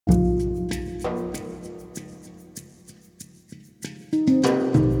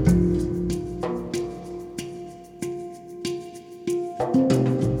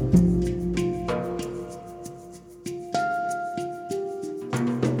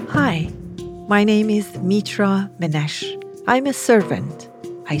Hi, my name is Mitra Minesh. I'm a servant.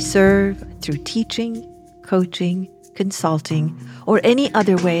 I serve through teaching, coaching, consulting, or any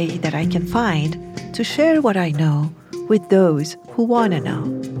other way that I can find to share what I know with those who want to know.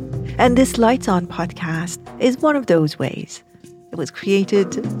 And this Lights On podcast is one of those ways. It was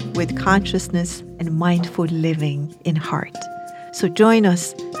created with consciousness and mindful living in heart. So join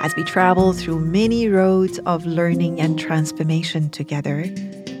us as we travel through many roads of learning and transformation together.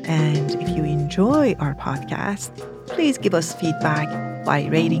 And if you enjoy our podcast, please give us feedback by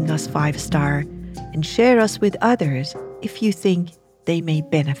rating us 5-star and share us with others if you think they may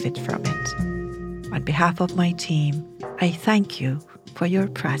benefit from it. On behalf of my team, I thank you for your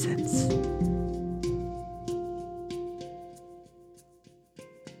presence.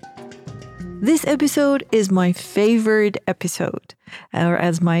 This episode is my favorite episode, or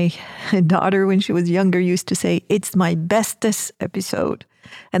as my daughter when she was younger used to say, it's my bestest episode.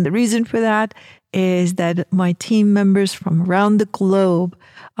 And the reason for that is that my team members from around the globe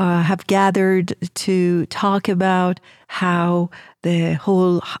have gathered to talk about how the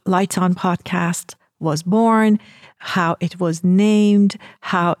whole Lights On podcast was born, how it was named,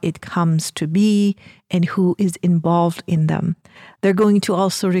 how it comes to be, and who is involved in them. They're going to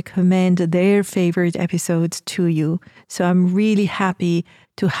also recommend their favorite episodes to you. So I'm really happy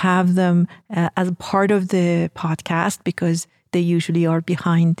to have them as part of the podcast because they usually are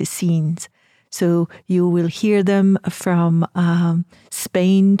behind the scenes. So you will hear them from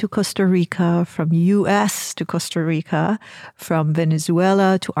Spain to Costa Rica, from US to Costa Rica, from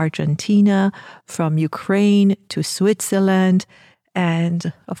Venezuela to Argentina, from Ukraine to Switzerland,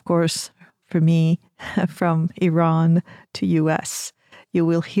 and of course, for me, from Iran to US. You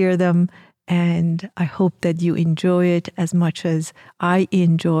will hear them, and I hope that you enjoy it as much as I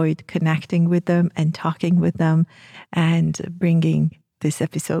enjoyed connecting with them and talking with them and bringing this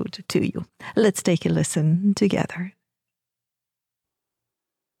episode to you. Let's take a listen together.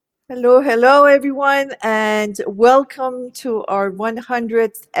 Hello, everyone, and welcome to our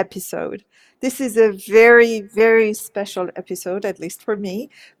 100th episode. This is a very, very special episode, at least for me,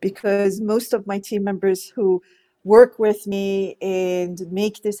 because most of my team members who work with me and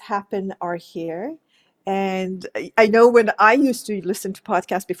make this happen are here. And I know when I used to listen to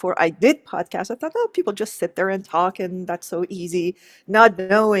podcasts before I did podcasts, I thought, oh, people just sit there and talk and that's so easy, not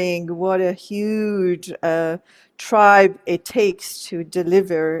knowing what a huge tribe it takes to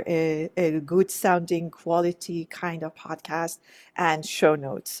deliver a good sounding quality kind of podcast and show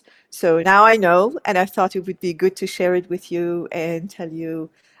notes. So now I know, and I thought it would be good to share it with you and tell you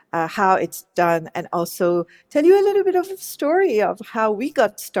how it's done, and also tell you a little bit of a story of how we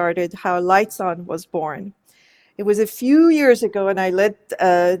got started, how Lights On was born. It was a few years ago, and I let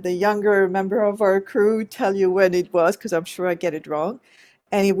the younger member of our crew tell you when it was, because I'm sure I get it wrong.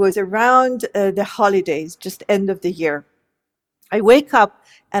 And it was around the holidays, just end of the year. I wake up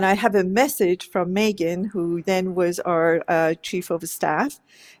and I have a message from Megan, who then was our chief of staff.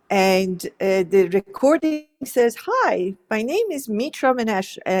 And the recording says, "Hi, my name is Mitra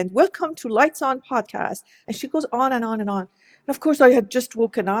Minesh, and welcome to Lights On podcast." And she goes on and on and on. And of course, I had just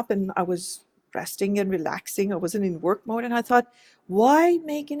woken up and I was resting and relaxing. I wasn't in work mode. And I thought, why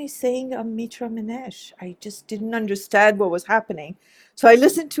Megan is saying I'm Mitra Minesh? I just didn't understand what was happening. So I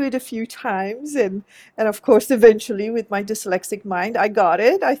listened to it a few times, and of course, eventually, with my dyslexic mind, I got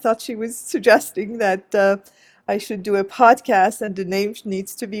it. I thought she was suggesting that I should do a podcast and the name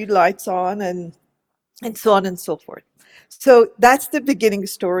needs to be Lights On, and so on and so forth. So that's the beginning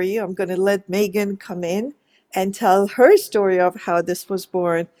story. I'm going to let Megan come in and tell her story of how this was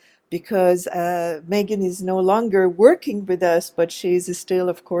born, because Megan is no longer working with us, but she is still,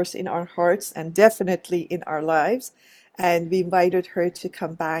 of course, in our hearts and definitely in our lives. And we invited her to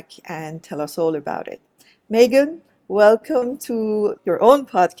come back and tell us all about it. Megan, welcome to your own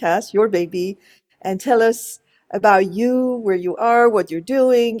podcast, your baby, and tell us about you, where you are, what you're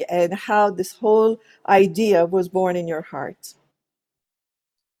doing, and how this whole idea was born in your heart.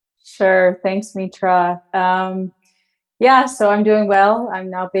 Sure. Thanks, Mitra. So I'm doing well. I'm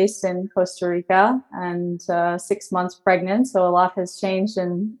now based in Costa Rica and 6 months pregnant. So a lot has changed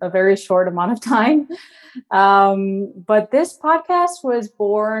in a very short amount of time. But this podcast was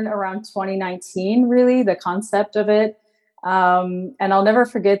born around 2019, really, the concept of it. And I'll never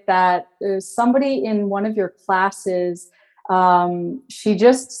forget that somebody in one of your classes, she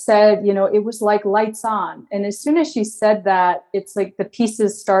just said, it was like lights on. And as soon as she said that, it's like the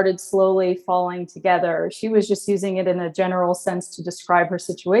pieces started slowly falling together. She was just using it in a general sense to describe her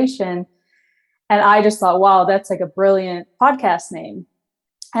situation. And I just thought, wow, that's like a brilliant podcast name.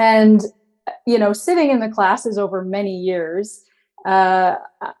 And, sitting in the classes over many years,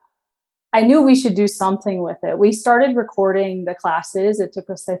 I knew we should do something with it. We started recording the classes. It took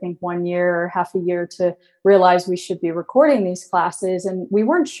us, I think, 1 year or half a year to realize we should be recording these classes. And we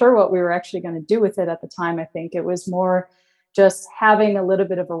weren't sure what we were actually going to do with it at the time. I think it was more just having a little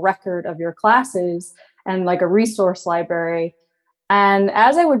bit of a record of your classes and like a resource library. And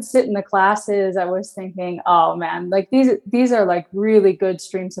as I would sit in the classes, I was thinking, oh man, like these are like really good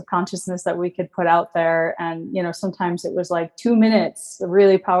streams of consciousness that we could put out there. And sometimes it was like 2 minutes,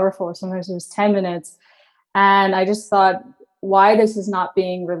 really powerful, or sometimes it was 10 minutes. And I just thought, why this is not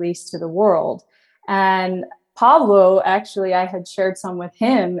being released to the world. And Pablo, actually, I had shared some with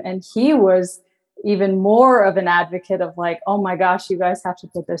him, and he was even more of an advocate of like, oh my gosh, you guys have to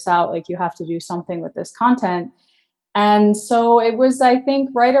put this out. Like, you have to do something with this content. And so it was, I think,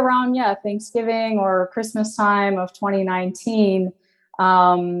 right around, Thanksgiving or Christmas time of 2019,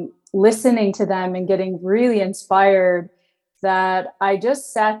 listening to them and getting really inspired, that I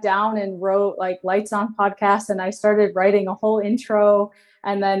just sat down and wrote like Lights On Podcast, and I started writing a whole intro.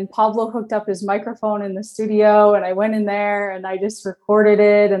 And then Pablo hooked up his microphone in the studio, and I went in there and I just recorded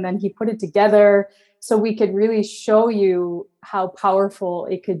it, and then he put it together so we could really show you how powerful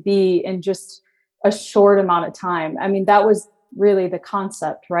it could be in just a short amount of time. I mean, that was really the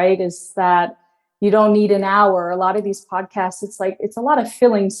concept, right? Is that you don't need an hour. A lot of these podcasts, it's a lot of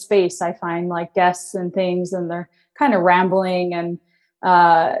filling space, I find, like guests and things, and they're kind of rambling. And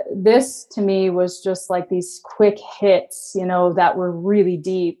this to me was just like these quick hits, that were really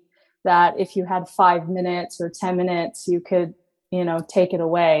deep, that if you had 5 minutes or 10 minutes, you could, take it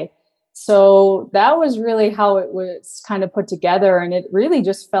away. So that was really how it was kind of put together. And it really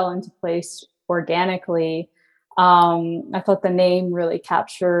just fell into place organically. I thought the name really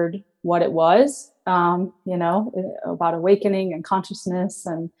captured what it was, about awakening and consciousness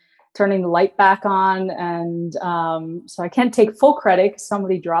and turning the light back on. And so I can't take full credit because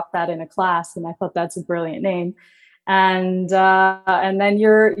somebody dropped that in a class, and I thought that's a brilliant name. And then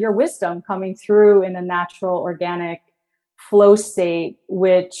your wisdom coming through in a natural, organic flow state,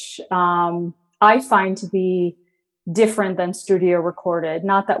 which I find to be different than studio recorded.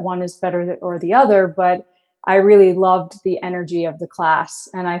 Not that one is better or the other, but I really loved the energy of the class,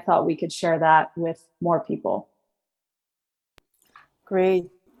 and I thought we could share that with more people. Great.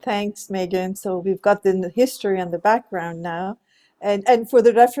 Thanks, Megan. So we've got the history and the background now. And for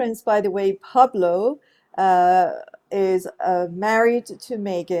the reference, by the way, Pablo uh, is married to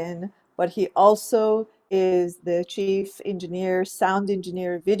Megan, but he also is the chief engineer, sound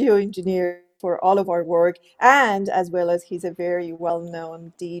engineer, video engineer for all of our work. And as well as he's a very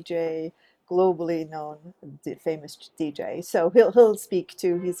well-known DJ, globally known, famous DJ. So he'll speak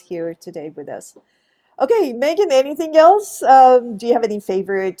too. He's here today with us. Okay, Megan, anything else? Do you have any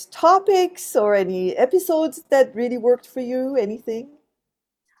favorite topics or any episodes that really worked for you? Anything?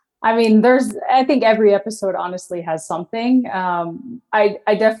 I mean, I think every episode honestly has something. I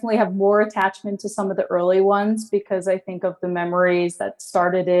definitely have more attachment to some of the early ones because I think of the memories that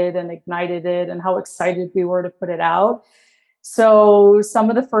started it and ignited it and how excited we were to put it out. So some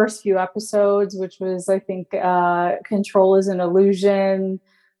of the first few episodes, which was, I think, Control is an Illusion,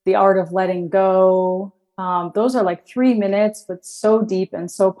 The Art of Letting Go. Those are like 3 minutes, but so deep and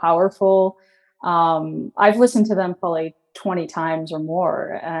so powerful. I've listened to them probably 20 times or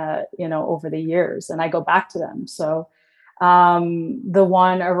more, over the years, and I go back to them. So the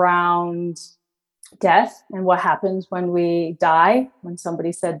one around death and what happens when we die, when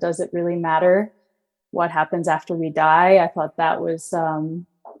somebody said, does it really matter what happens after we die? I thought that was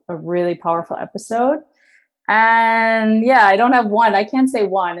a really powerful episode. And yeah, I don't have one. I can't say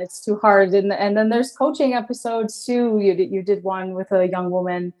one. It's too hard. And then there's coaching episodes too. You did one with a young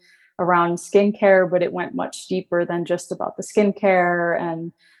woman around skincare, but it went much deeper than just about the skincare,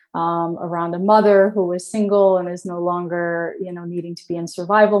 and around a mother who was single and is no longer, needing to be in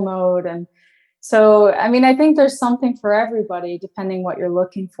survival mode. And so, I mean, I think there's something for everybody, depending what you're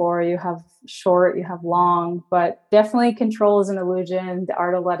looking for. You have short, you have long, but definitely Control is an Illusion, The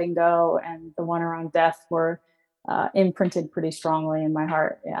Art of Letting Go, and the one around death were imprinted pretty strongly in my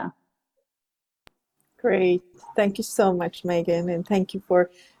heart. Yeah. Great. Thank you so much, Megan, and thank you for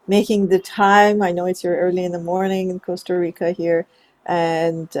making the time. I know it's your early in the morning in Costa Rica here,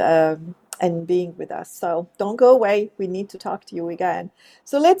 and being with us. So don't go away. We need to talk to you again.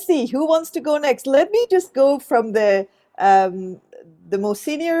 So let's see who wants to go next. Let me just go from the most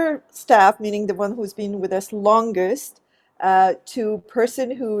senior staff, meaning the one who's been with us longest, to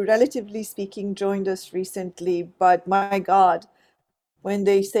person who, relatively speaking, joined us recently. But my God, when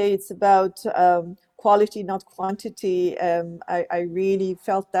they say it's about quality, not quantity, I really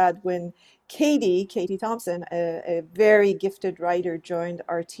felt that when Katie Thompson, a very gifted writer, joined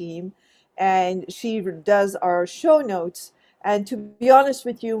our team. and she does our show notes. And to be honest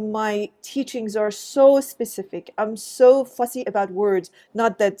with you, my teachings are so specific. I'm so fussy about words.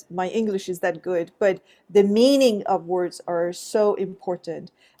 Not that my English is that good, but the meaning of words are so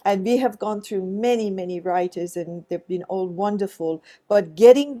important. And we have gone through many, many writers, and they've been all wonderful. But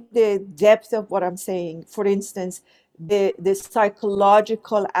getting the depth of what I'm saying, for instance, the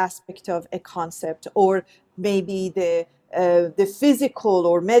psychological aspect of a concept, or maybe the physical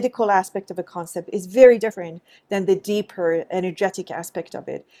or medical aspect of a concept, is very different than the deeper energetic aspect of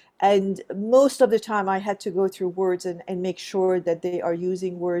it. And most of the time, I had to go through words and make sure that they are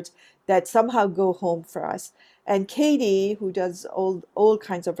using words that somehow go home for us. And Katie, who does all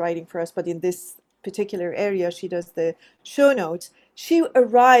kinds of writing for us, but in this particular area, she does the show notes. She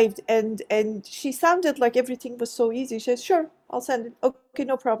arrived and she sounded like everything was so easy. She said, "Sure, I'll send it. Okay,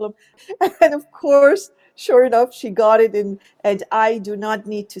 no problem." And of course, sure enough, she got it in, and I do not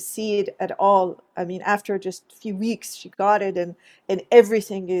need to see it at all. I mean, after just a few weeks, she got it, and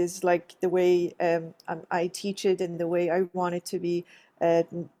everything is like the way I teach it and the way I want it to be uh,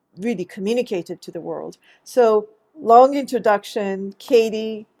 really communicated to the world. So, long introduction,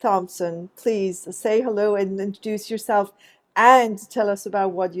 Katie Thompson. Please say hello and introduce yourself, and tell us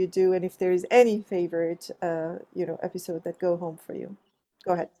about what you do, and if there is any favorite, episode that go home for you.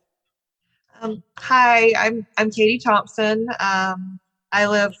 Go ahead. Hi, I'm Katie Thompson. I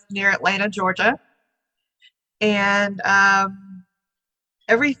live near Atlanta, Georgia, and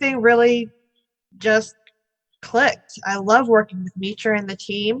everything really just clicked. I love working with Mitra and the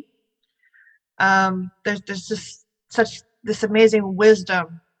team. There's just such this amazing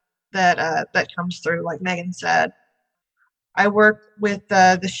wisdom that comes through, like Megan said. I work with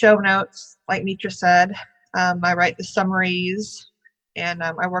the show notes, like Mitra said. I write the summaries, and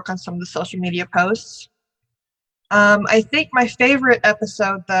I work on some of the social media posts. I think my favorite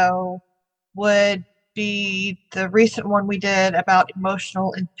episode, though, would be the recent one we did about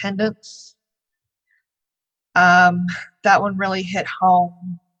emotional independence. That one really hit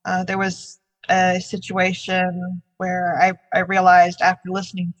home. There was a situation where I realized after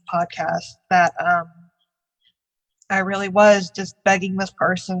listening to the podcast that I really was just begging this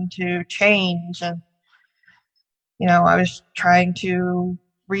person to change. And, I was trying to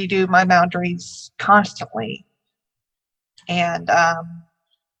redo my boundaries constantly. And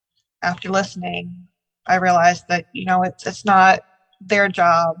after listening, I realized that, it's not their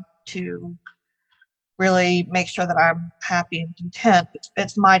job to really make sure that I'm happy and content.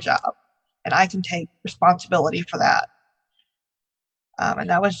 It's my job, and I can take responsibility for that. And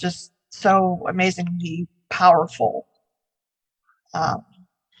that was just so amazingly powerful. Um,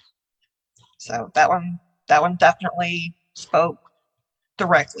 so that one definitely spoke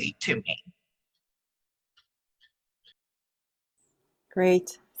directly to me.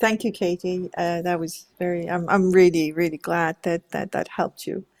 Great. Thank you, Katie. That was very, I'm really, really glad that helped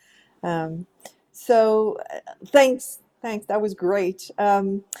you. Um, thanks. That was great.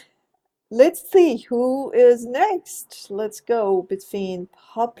 Let's see who is next. Let's go between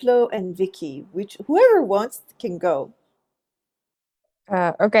Pablo and Vicky. Whoever wants can go.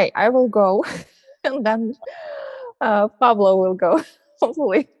 Okay, I will go, and then Pablo will go,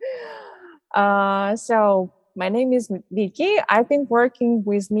 hopefully. So my name is Vicky. I've been working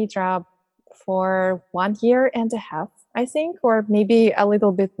with Mitra for 1.5 years, I think, or maybe a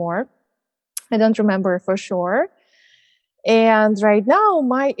little bit more. I don't remember for sure. And right now,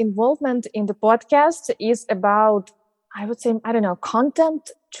 my involvement in the podcast is about, I would say, I don't know,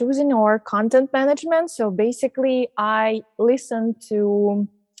 content choosing or content management. So basically, I listen to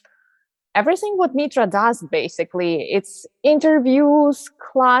everything what Mitra does. Basically, it's interviews,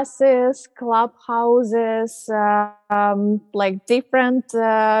 classes, clubhouses, like different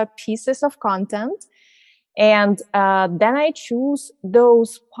pieces of content. And then I choose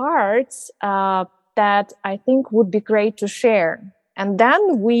those parts that I think would be great to share. And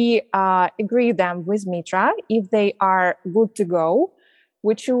then we agree them with Mitra if they are good to go.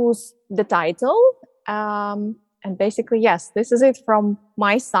 We choose the title. And basically, yes, this is it from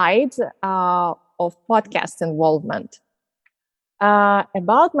my side of podcast involvement.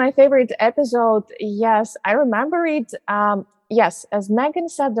 About my favorite episode, yes, I remember it. Yes, as Megan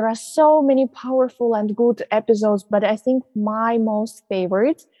said, there are so many powerful and good episodes, but I think my most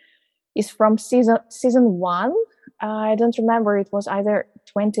favorite is from season 1. I don't remember; it was either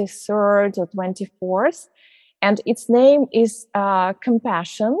 23rd or 24th, and its name is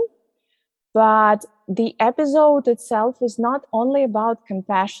Compassion. But the episode itself is not only about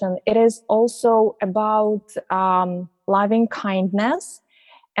compassion; it is also about loving kindness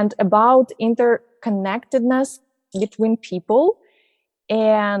and about interconnectedness between people.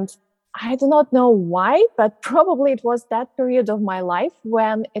 And I do not know why, but probably it was that period of my life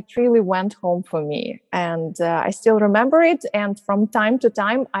when it really went home for me. And I still remember it. And from time to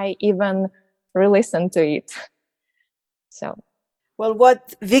time, I even re-listen to it. So, Well,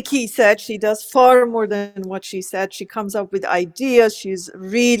 what Vicky said, she does far more than what she said. She comes up with ideas. She's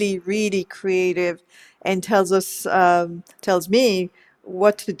really, really creative and tells me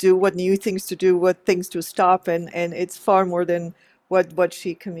what to do, what new things to do, what things to stop. And it's far more than what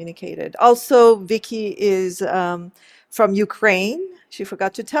she communicated. Also, Vicky is from Ukraine. She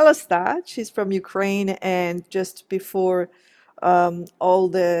forgot to tell us that. She's from Ukraine. And just before all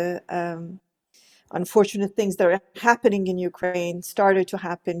the unfortunate things that are happening in Ukraine started to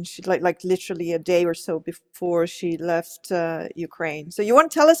happen. She like literally a day or so before she left Ukraine. So you want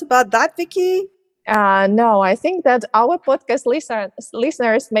to tell us about that, Vicky? no, I think that our podcast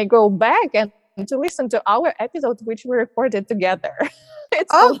listeners may go back and to listen to our episode, which we recorded together.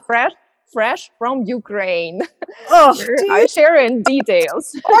 It's Oh, called Fresh from Ukraine. oh, Where do I you share in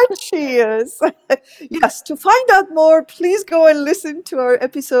details. Archies? Yes, to find out more, please go and listen to our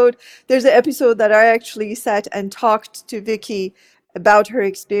episode. There's an episode that I actually sat and talked to Vicky about her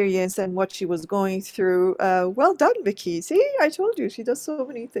experience and what she was going through. Well done, Vicky. See, I told you she does so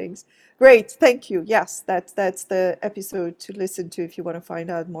many things. Great, thank you. Yes, that's the episode to listen to if you want to find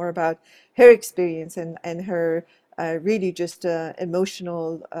out more about her experience and her really just emotional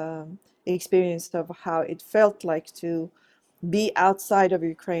experience of how it felt like to be outside of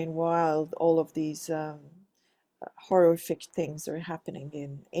Ukraine while all of these horrific things are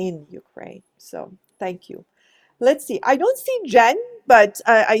happening in Ukraine. So thank you. Let's see. I don't see Jen, but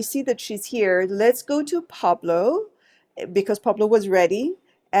I see that she's here. Let's go to Pablo because Pablo was ready.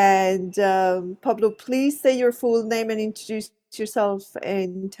 And Pablo, please say your full name and introduce yourself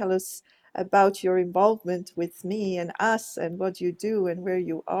and tell us about your involvement with me and us and what you do and where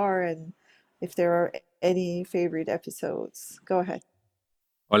you are and if there are any favorite episodes. Go ahead.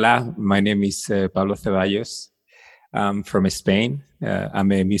 Hola, my name is Pablo Ceballos. I'm from Spain.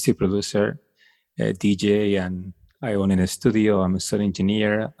 I'm a music producer, a DJ, and I own a studio. I'm a sound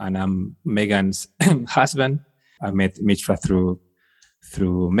engineer, and I'm Megan's husband. I met Mitra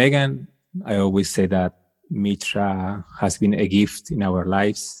through Megan. I always say that Mitra has been a gift in our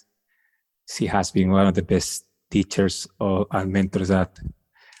lives. She has been one of the best teachers and mentors that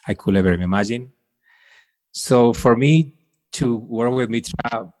I could ever imagine. So for me, to work with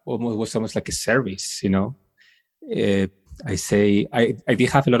Mitra was almost like a service, you know. I say I did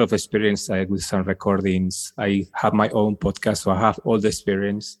have a lot of experience with some recordings. I have my own podcast, so I have all the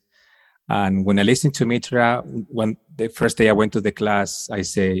experience. And when I listen to Mitra, when the first day I went to the class, I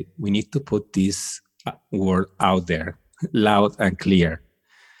say, we need to put this word out there, loud and clear.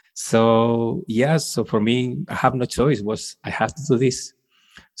 So so for me, I have no choice. I have to do this.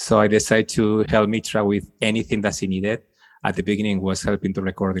 So I decided to help Mitra with anything that she needed. At the beginning was helping to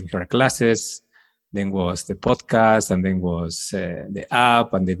record in her classes, then was the podcast, and then was the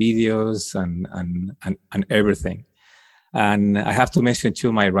app and the videos and everything. And I have to mention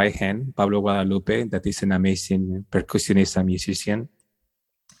too my right hand, Pablo Guadalupe, that is an amazing percussionist and musician.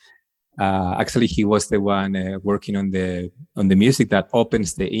 Actually, he was the one working on the music that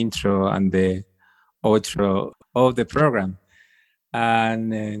opens the intro and the outro of the program.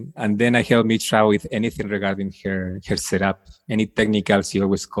 And then I help Mitra with anything regarding her setup, any technical. She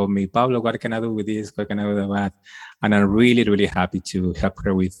always called me, Pablo, what can I do with this? What can I do with that? And I'm really, really happy to help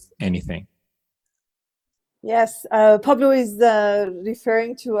her with anything. Yes, Pablo is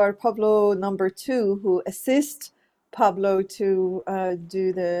referring to our Pablo number 2, who assists Pablo to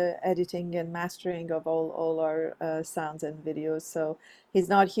do the editing and mastering of all our sounds and videos. So he's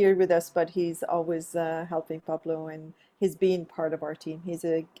not here with us, but he's always helping Pablo, and he's been part of our team. He's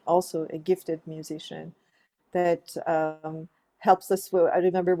also a gifted musician that helps us. I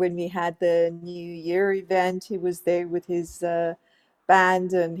remember when we had the New Year event, he was there with his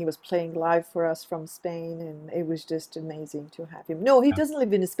band and he was playing live for us from Spain, and it was just amazing to have him. No, he doesn't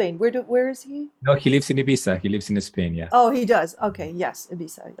live in Spain. Where is he? No, he lives in Ibiza. He lives in Spain, yeah. Oh, he does. Okay, yes,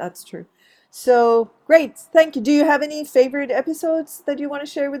 Ibiza. That's true. So great, thank you. Do you have any favorite episodes that you want to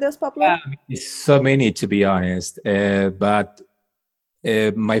share with us, Pablo? It's so many, to be honest. But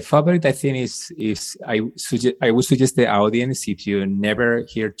my favorite, I think, is I would suggest the audience, if you never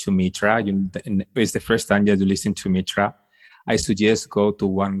hear to Mitra, it's the first time that you listen to Mitra, I suggest go to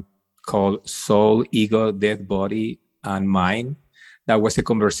one called Soul, Ego, Dead Body, and Mind. That was a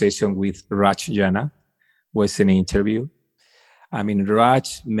conversation with Raj Jana, was an interview. I mean,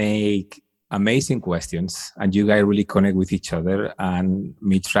 Raj make amazing questions, and you guys really connect with each other, and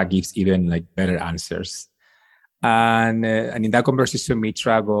Mitra gives even like better answers. And in that conversation,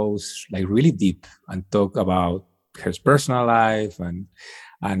 Mitra goes like really deep and talk about her personal life and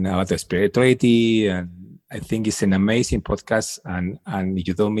about the spirituality. And I think it's an amazing podcast. And if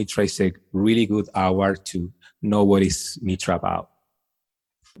you don't Mitra, it's a really good hour to know what is Mitra about.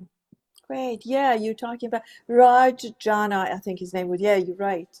 Great. Yeah, you're talking about Raj Jana, I think his name was. Yeah, you're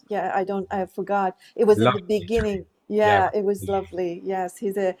right. Yeah, I forgot. It was in the Lovely. beginning. Yeah. Yeah, it was lovely. Yes,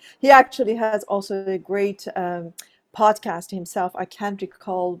 he actually has also a great podcast himself. I can't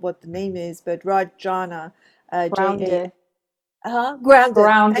recall what the name is, but Raj Jana, Grounded. Grounded.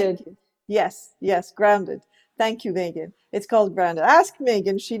 Grounded. Thank you. Yes, Grounded. Thank you, Megan. It's called Grounded. Ask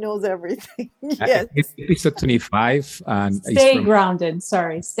Megan; she knows everything. Yes. It's episode 25 and Stay it's grounded.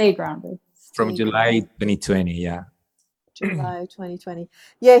 Sorry, stay grounded. from Stay July grounded. 2020. Yeah. July 2020.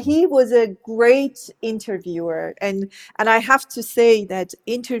 Yeah, he was a great interviewer. And I have to say that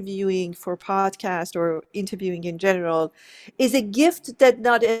interviewing for podcast or interviewing in general is a gift that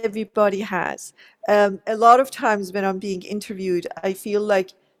not everybody has. A lot of times when I'm being interviewed, I feel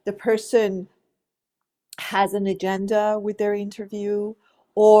like the person has an agenda with their interview,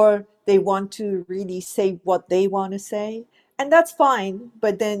 or they want to really say what they want to say. And that's fine,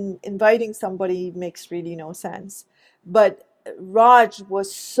 but then inviting somebody makes really no sense. But Raj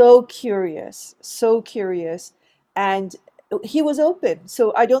was so curious, and he was open.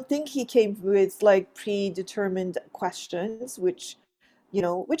 So I don't think he came with like predetermined questions, which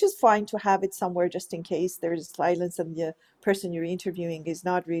is fine to have it somewhere just in case there's silence and the person you're interviewing is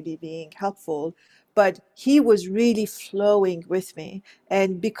not really being helpful. But he was really flowing with me.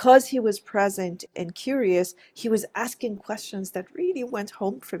 And because he was present and curious, he was asking questions that really went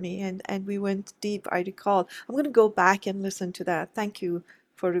home for me. And we went deep, I recall. I'm going to go back and listen to that. Thank you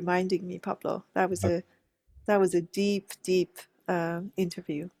for reminding me, Pablo. That was a deep, deep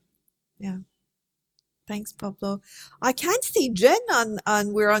interview. Yeah. Thanks, Pablo. I can't see Jen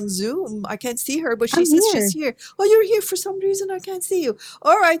we're on Zoom. I can't see her, but she I'm says she's here. here. Oh, you're here for some reason. I can't see you.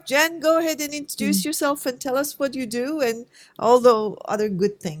 All right, Jen, go ahead and introduce yourself and tell us what you do and all the other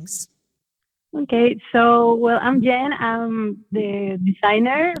good things. Okay, so well, I'm Jen. I'm the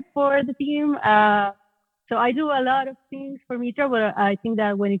designer for the team. So I do a lot of things for Mitra, but I think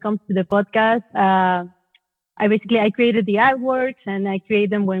that when it comes to the podcast, I created the artworks and I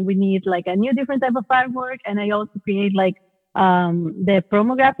create them when we need like a new different type of artwork, and I also create like the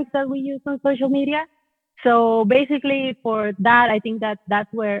promo graphics that we use on social media. So basically, for that, I think that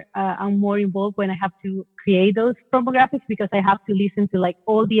that's where I'm more involved when I have to create those promo graphics, because I have to listen to like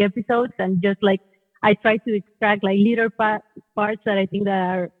all the episodes and just like I try to extract like little parts that I think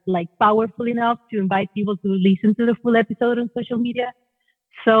that are like powerful enough to invite people to listen to the full episode on social media.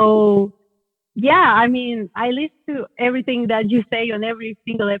 So yeah, I mean, I listen to everything that you say on every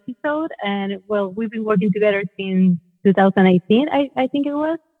single episode, and well, we've been working together since 2018, I think it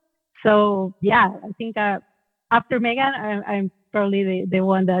was. So yeah, I think after Megan, I'm probably the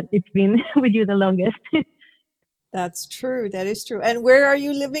one that it's been with you the longest. That's true. That is true. And where are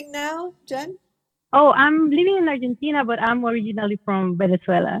you living now, Jen? Oh, I'm living in Argentina, but I'm originally from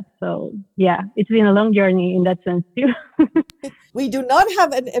Venezuela. So yeah, it's been a long journey in that sense too. We do not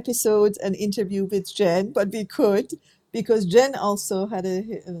have an interview with Jen, but we could, because Jen also had a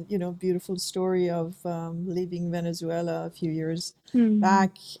beautiful story of leaving Venezuela a few years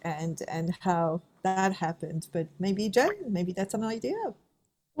back and how that happened. But maybe Jen, maybe that's an idea.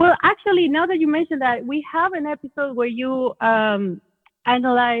 Well, actually, now that you mentioned that, we have an episode where you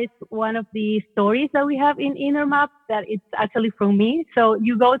analyze one of the stories that we have in Inner Map that it's actually from me. So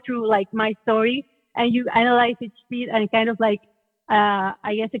you go through like my story and you analyze each bit and kind of like,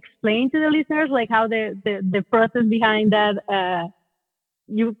 I guess, explain to the listeners like how the process behind that.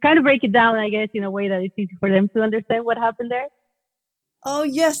 You kind of break it down, I guess, in a way that it's easy for them to understand what happened there. Oh,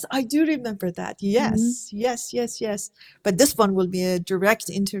 yes, I do remember that. Yes, yes. But this one will be a direct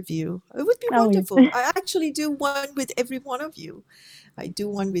interview. It would be wonderful. Yeah. I actually do one with every one of you. I do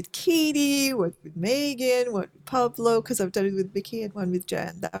one with Katie, one with Megan, one with Pablo, because I've done it with Vicky, and one with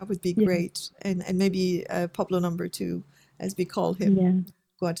Jan. That would be great. And maybe Pablo number 2, as we call him,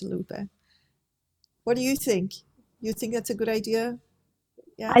 Guadalupe. What do you think? You think that's a good idea?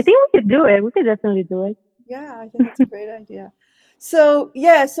 Yes? I think we could do it. We could definitely do it. Yeah, I think it's a great idea. So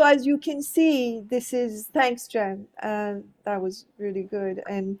as you can see, thanks, Jen. That was really good.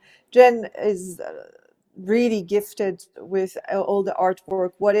 And Jen is really gifted with all the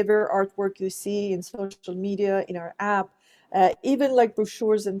artwork, whatever artwork you see in social media, in our app, even like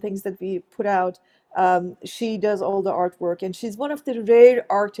brochures and things that we put out. She does all the artwork, and she's one of the rare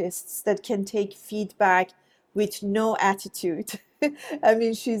artists that can take feedback with no attitude. I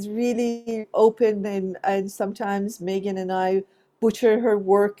mean, she's really open, and sometimes Megan and I butcher her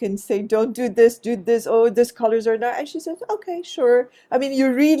work and say, don't do this, oh, this colors are not. And she says, okay, sure. I mean,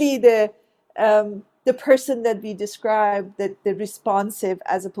 you're really the person that we describe, that the responsive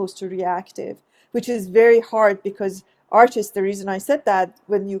as opposed to reactive, which is very hard because artists, the reason I said that,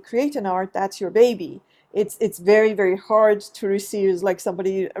 when you create an art, that's your baby. It's very, very hard to receive. It's like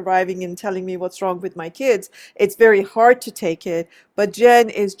somebody arriving and telling me what's wrong with my kids. It's very hard to take it. But Jen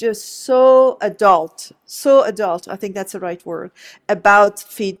is just so adult. I think that's the right word, about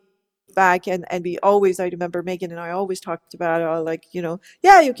feedback. And we always, I remember Megan and I always talked about, like,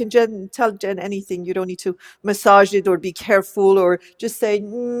 yeah, you can tell Jen anything. You don't need to massage it or be careful or just say,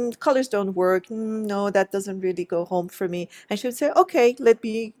 colors don't work. No, that doesn't really go home for me. And she would say, okay, let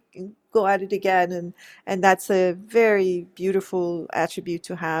me go at it again. And that's a very beautiful attribute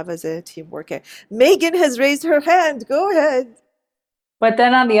to have as a team worker. Megan has raised her hand. Go ahead. But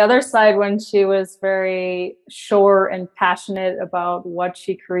then on the other side, when she was very sure and passionate about what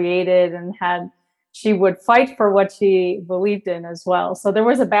she created and she would fight for what she believed in as well. So there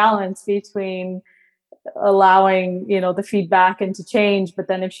was a balance between allowing, the feedback and to change. But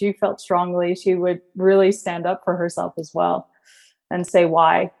then if she felt strongly, she would really stand up for herself as well and say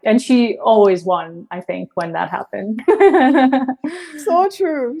why. And she always won, I think, when that happened. So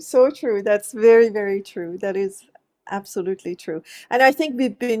true. So true. That's very, very true. That is absolutely true. And I think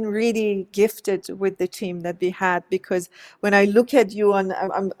we've been really gifted with the team that we had, because when I look at you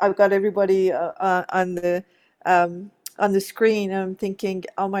I've got everybody on the screen, I'm thinking,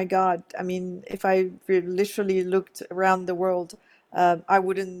 oh my God, I mean, if I literally looked around the world, I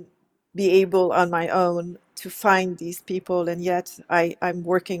wouldn't be able on my own to find these people, and yet I'm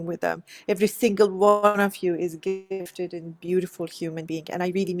working with them. Every single one of you is gifted and beautiful human being, and I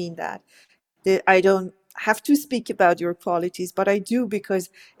really mean that. I don't have to speak about your qualities, but I do, because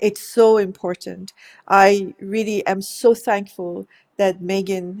it's so important. I really am so thankful that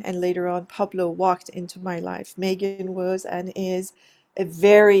Megan and later on Pablo walked into my life. Megan was and is a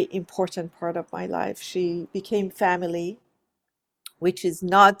very important part of my life. She became family, which is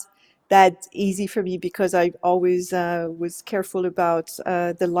not that easy for me, because I always was careful about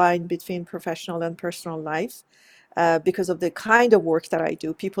the line between professional and personal life. Because of the kind of work that I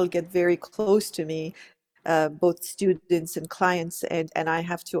do, people get very close to me, both students and clients, and I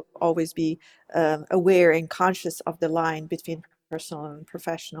have to always be aware and conscious of the line between personal and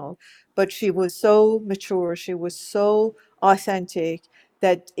professional. But she was so mature, she was so authentic,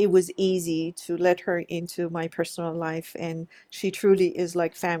 that it was easy to let her into my personal life. And she truly is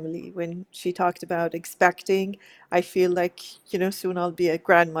like family. When she talked about expecting, I feel like, soon I'll be a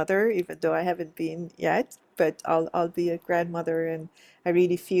grandmother, even though I haven't been yet, but I'll be a grandmother. And I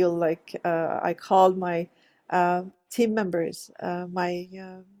really feel like I call my team members my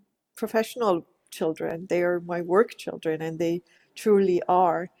professional children. They are my work children, and they truly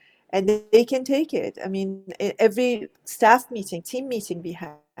are. And they can take it. I mean, every staff meeting, team meeting we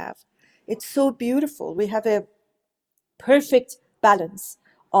have, it's so beautiful. We have a perfect balance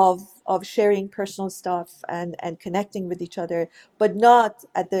of sharing personal stuff and connecting with each other, but not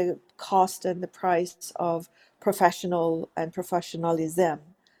at the cost and the price of professional and professionalism.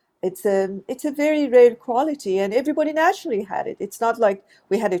 It's a very rare quality, and everybody naturally had it. It's not like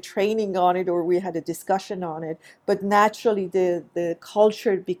we had a training on it or we had a discussion on it, but naturally the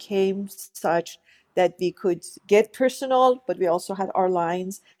culture became such that we could get personal, but we also had our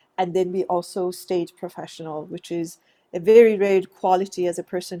lines, and then we also stayed professional, which is a very rare quality as a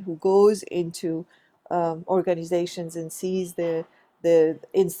person who goes into organizations and sees the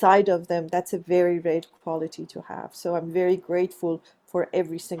inside of them. That's a very rare quality to have. So I'm very grateful for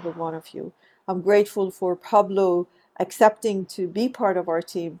every single one of you. I'm grateful for Pablo accepting to be part of our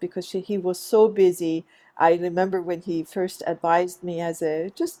team, because he was so busy. I remember when he first advised me as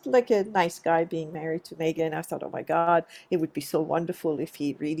just like a nice guy being married to Megan, I thought, oh my God, it would be so wonderful if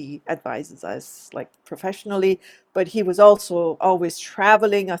he really advises us like professionally. But he was also always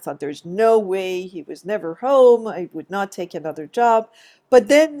traveling. I thought there's no way, he was never home. I would not take another job. But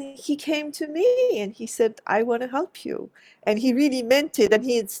then he came to me and he said, I want to help you. And he really meant it, and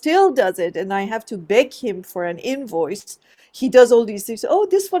he still does it. And I have to beg him for an invoice. He does all these things. Oh,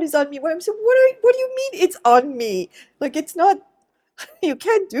 this one is on me. Well, I'm saying, what do you mean it's on me? Like, it's not, you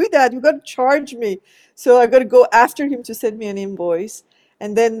can't do that. You got to charge me. So I got to go after him to send me an invoice.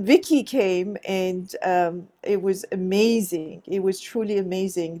 And then Vicky came, and it was amazing. It was truly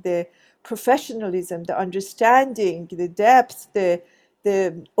amazing. The professionalism, the understanding, the depth, the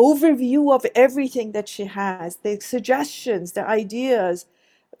overview of everything that she has, the suggestions, the ideas,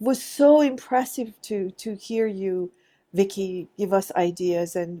 was so impressive to hear you Vicky, give us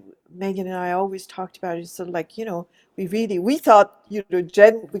ideas. And Megan and I always talked about it. So like, we thought,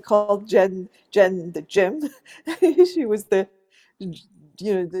 Jen, we called Jen the Jim. She was the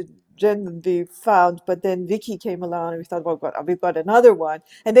Jen we found, but then Vicky came along and we thought, well, we've got another one.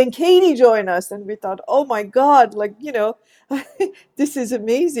 And then Katie joined us and we thought, oh my God, this is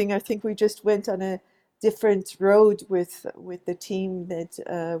amazing. I think we just went on a different road with the team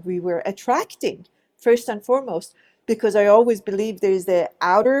that we were attracting first and foremost, because I always believe there's the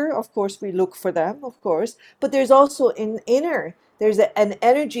outer, of course, we look for them, of course, but there's also an inner, there's an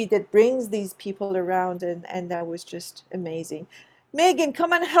energy that brings these people around, and that was just amazing. Megan,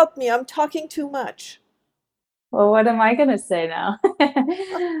 come and help me. I'm talking too much. Well, what am I going to say now?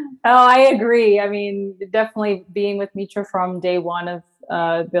 Oh, I agree. I mean, definitely being with Mitra from day one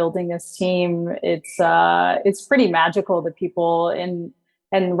of building this team, it's pretty magical. The people and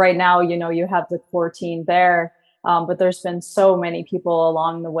right now, you have the core team there, but there's been so many people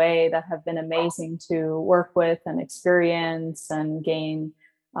along the way that have been amazing to work with and experience and gain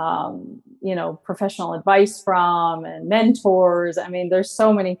professional advice from and mentors. I mean, there's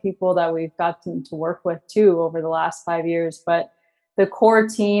so many people that we've gotten to work with too over the last 5 years, but the core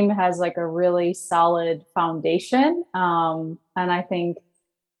team has like a really solid foundation. And I think,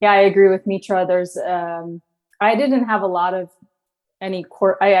 yeah, I agree with Mitra. I didn't have a lot of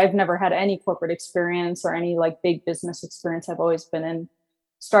I've never had any corporate experience or any like big business experience. I've always been in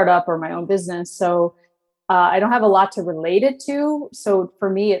startup or my own business. So I don't have a lot to relate it to. So for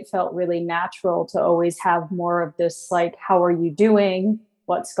me, it felt really natural to always have more of this, like, how are you doing?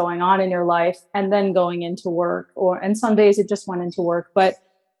 What's going on in your life? And then going into work, and some days it just went into work, but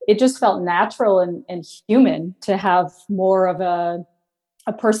it just felt natural and human to have more of a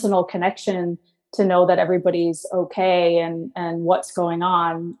personal connection, to know that everybody's okay and what's going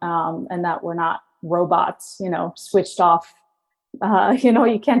on, and that we're not robots, switched off.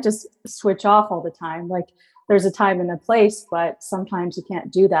 You can't just switch off all the time. Like, there's a time and a place, but sometimes you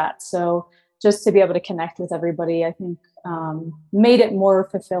can't do that. So just to be able to connect with everybody, I think made it more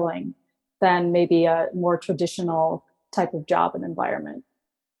fulfilling than maybe a more traditional type of job and environment.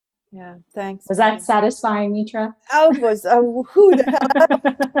 Yeah, thanks. Was that satisfying, Mitra? Who the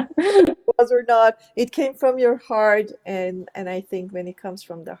hell was or not? It came from your heart, and I think when it comes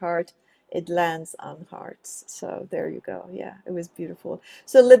from the heart, it lands on hearts. So there you go. Yeah, it was beautiful.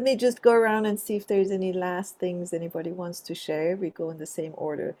 So let me just go around and see if there's any last things anybody wants to share. We go in the same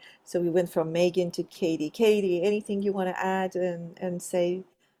order. So we went from Megan to Katie. Katie, anything you want to add and say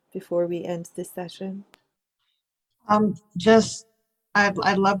before we end this session?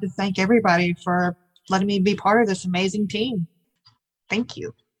 I'd love to thank everybody for letting me be part of this amazing team. Thank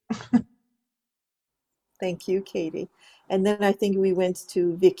you. Thank you, Katie. And then I think we went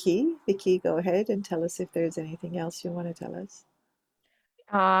to Vicky. Vicky, go ahead and tell us if there's anything else you want to tell us.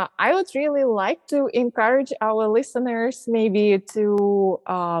 I would really like to encourage our listeners maybe to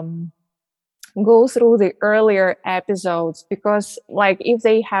go through the earlier episodes, because like if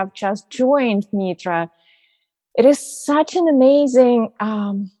they have just joined Mitra, it is such an amazing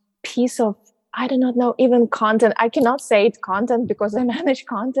piece of, I do not know, even content. I cannot say it content because I manage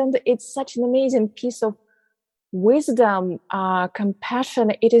content. It's such an amazing piece of wisdom,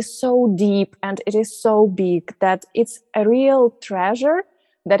 compassion. It is so deep and it is so big that it's a real treasure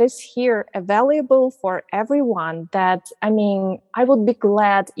that is here available for everyone. That, I mean, I would be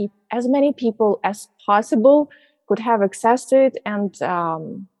glad if as many people as possible could have access to it and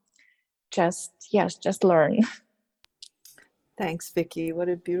just learn. Thanks, Vicky. What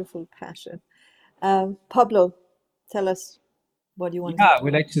a beautiful passion. Pablo, tell us what you want to say. Yeah,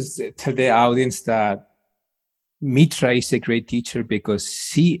 we like to tell the audience that Mitra is a great teacher because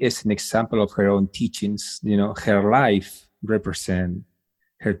she is an example of her own teachings. Her life represents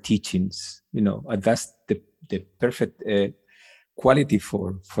her teachings. And that's the perfect quality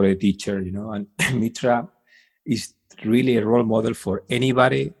for a teacher. And Mitra is really a role model for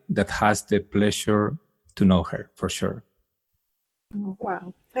anybody that has the pleasure to know her, for sure. Oh,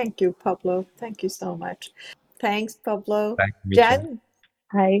 wow. Thank you, Pablo. Thank you so much. Thanks, Pablo. Thank you, Mitra. Jen?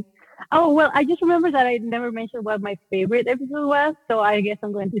 Hi. Oh, well, I just remember that I never mentioned what my favorite episode was, so I guess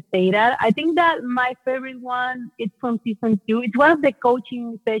I'm going to say that. I think that my favorite one is from season 2. It's one of the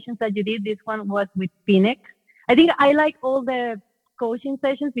coaching sessions that you did. This one was with Phoenix. I think I like all the coaching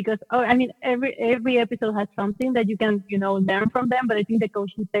sessions because, every episode has something that you can, learn from them, but I think the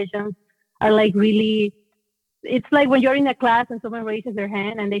coaching sessions are like really... It's like when you're in a class and someone raises their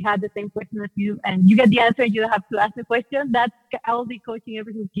hand and they have the same question as you and you get the answer and you don't have to ask the question. That's all the coaching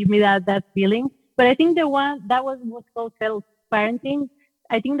episodes give me that feeling. But I think the one that was called self-parenting.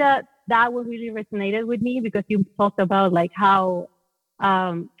 I think that that one really resonated with me because you talked about like how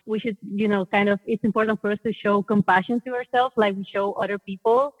we should, kind of, it's important for us to show compassion to ourselves, like we show other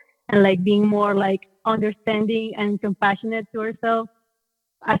people, and like being more like understanding and compassionate to ourselves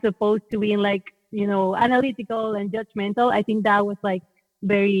as opposed to being like, analytical and judgmental. I think that was like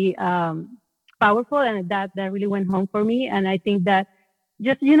very powerful, and that really went home for me. And I think that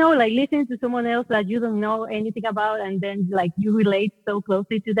just, like listening to someone else that you don't know anything about, and then like you relate so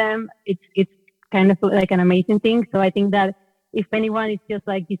closely to them, it's kind of like an amazing thing. So I think that if anyone is just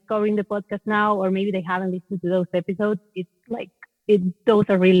like discovering the podcast now, or maybe they haven't listened to those episodes, it's like those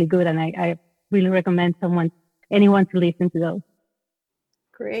are really good, and I really recommend anyone to listen to those.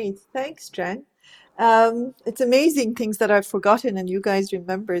 Great. Thanks, Jen. It's amazing things that I've forgotten and you guys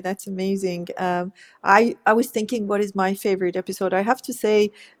remember. That's amazing. I was thinking, what is my favorite episode? I have to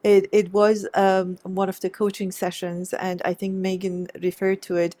say it was one of the coaching sessions, and I think Megan referred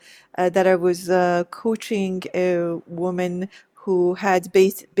to it, that I was coaching a woman who had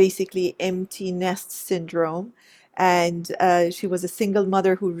basically empty nest syndrome. And she was a single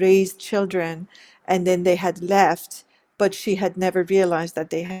mother who raised children, and then they had left, but she had never realized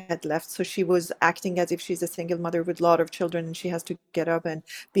that they had left. So she was acting as if she's a single mother with a lot of children, and she has to get up and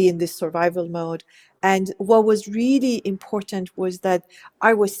be in this survival mode. And what was really important was that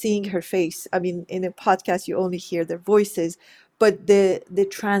I was seeing her face. I mean, in a podcast, you only hear their voices, but the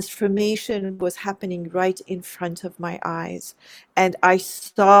transformation was happening right in front of my eyes. And I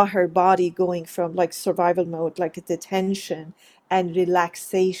saw her body going from like survival mode, like the tension and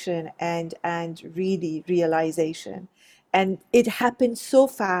relaxation and really realization. And it happened so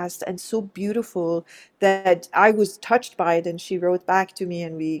fast and so beautiful that I was touched by it. And she wrote back to me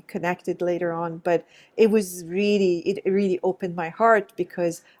and we connected later on. But it really opened my heart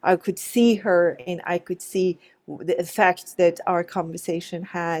because I could see her and I could see the effect that our conversation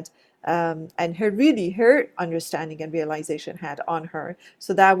had, and her understanding and realization had on her.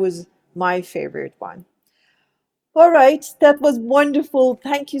 So that was my favorite one. All right, that was wonderful.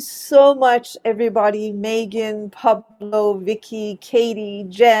 Thank you so much, everybody. Megan, Pablo, Vicky, Katie,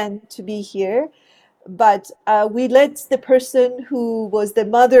 Jen, to be here. But we let the person who was the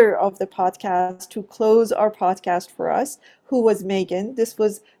mother of the podcast to close our podcast for us, who was Megan. This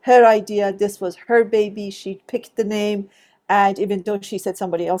was her idea. This was her baby. She picked the name. And even though she said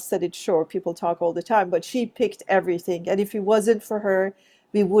somebody else said it, sure, people talk all the time, but she picked everything. And if it wasn't for her,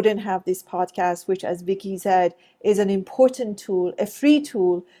 we wouldn't have this podcast, which, as Vicky said, is an important tool, a free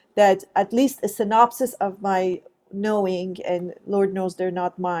tool that at least a synopsis of my knowing, and Lord knows they're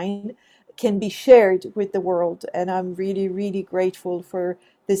not mine, can be shared with the world. And I'm really, really grateful for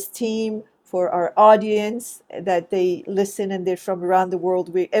this team, for our audience, that they listen and they're from around the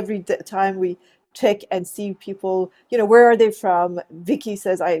world. Every time we check and see people, where are they from? Vicky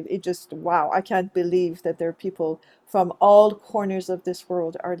says, wow, I can't believe that there are people from all corners of this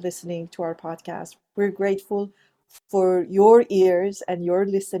world are listening to our podcast. We're grateful for your ears and your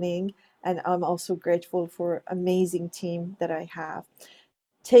listening. And I'm also grateful for amazing team that I have.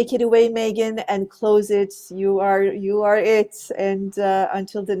 Take it away, Megan, and close it. You are it. And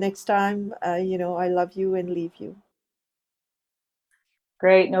until the next time, I love you and leave you.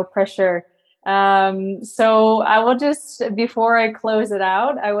 Great, no pressure. So I will just, before I close it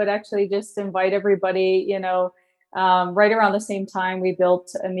out, I would actually just invite everybody, right around the same time we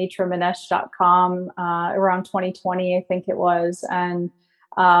built mitramanesh.com, around 2020, I think it was. And,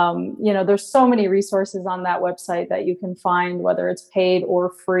 there's so many resources on that website that you can find, whether it's paid or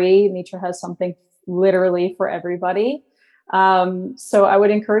free. Mitra has something literally for everybody. So I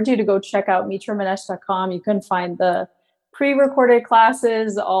would encourage you to go check out mitramanesh.com. You can find the pre-recorded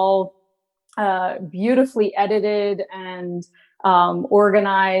classes, all beautifully edited and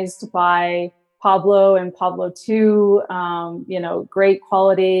organized by Pablo and Pablo too. Great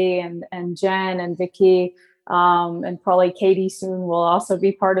quality, and Jen and Vicky, and probably Katie soon will also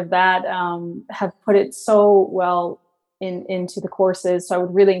be part of that, have put it so well into the courses. So I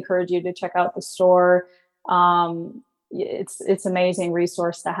would really encourage you to check out the store. It's amazing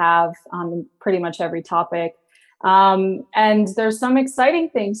resource to have on pretty much every topic. And there's some exciting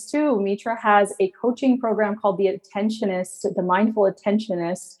things too. Mitra has a coaching program called the Mindful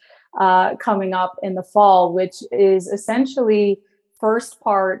Attentionist, coming up in the fall, which is essentially first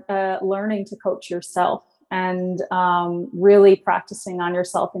part, learning to coach yourself and really practicing on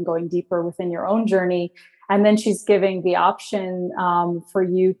yourself and going deeper within your own journey. And then she's giving the option for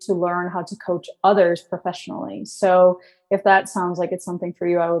you to learn how to coach others professionally. So if that sounds like it's something for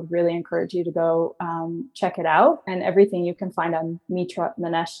you, I would really encourage you to go check it out. And everything you can find on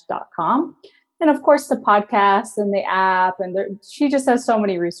mitramanesh.com. and of course the podcast and the app, and she just has so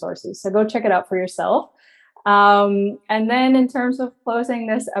many resources. So go check it out for yourself. And then in terms of closing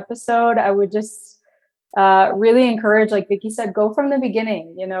this episode, I would just really encourage, like Vicky said, go from the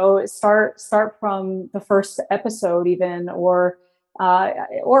beginning, start from the first episode even, or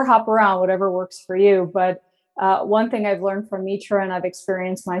hop around, whatever works for you. But one thing I've learned from Mitra and I've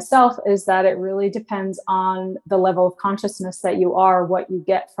experienced myself is that it really depends on the level of consciousness that you are, what you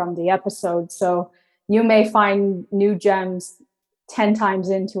get from the episode. So you may find new gems 10 times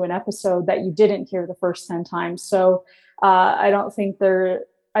into an episode that you didn't hear the first 10 times. So I think they're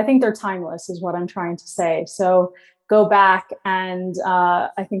timeless is what I'm trying to say. So go back, and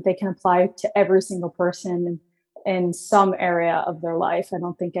I think they can apply to every single person in some area of their life. I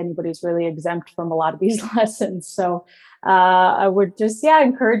don't think anybody's really exempt from a lot of these lessons. So I would just,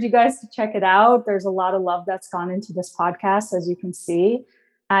 encourage you guys to check it out. There's a lot of love that's gone into this podcast, as you can see.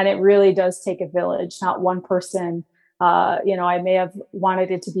 And it really does take a village, not one person. I may have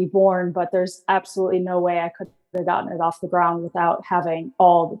wanted it to be born, but there's absolutely no way I could have gotten it off the ground without having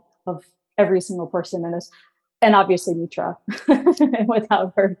all of every single person in this. And obviously Mitra.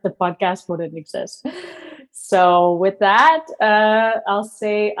 Without her, the podcast wouldn't exist. So with that, I'll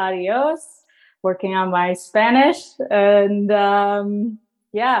say adios, working on my Spanish. And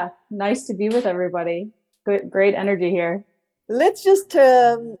nice to be with everybody. Great energy here. Let's just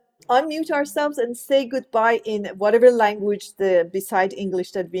unmute ourselves and say goodbye in whatever language beside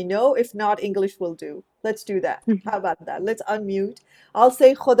English that we know. If not, English will do. Let's do that. How about that? Let's unmute. I'll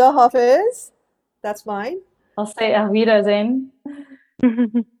say Khoda Hafiz. That's mine. I'll say Auf Wiedersehen.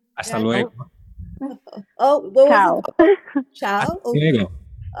 Hasta luego. Oh, what Ciao. was it? Ciao. Luego.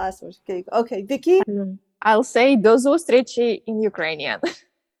 Okay, Vicky. I'll say do zустрічі in Ukrainian.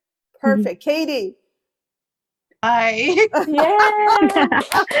 Perfect. Katie. Hi. Yeah.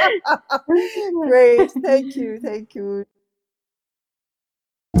 Great. Thank you.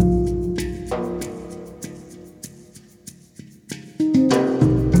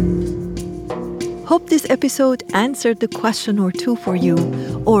 Hope this episode answered the question or two for you,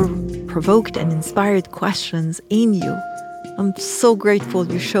 or provoked and inspired questions in you. I'm so grateful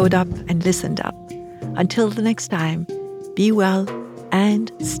you showed up and listened up. Until the next time, be well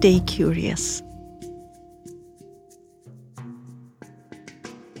and stay curious.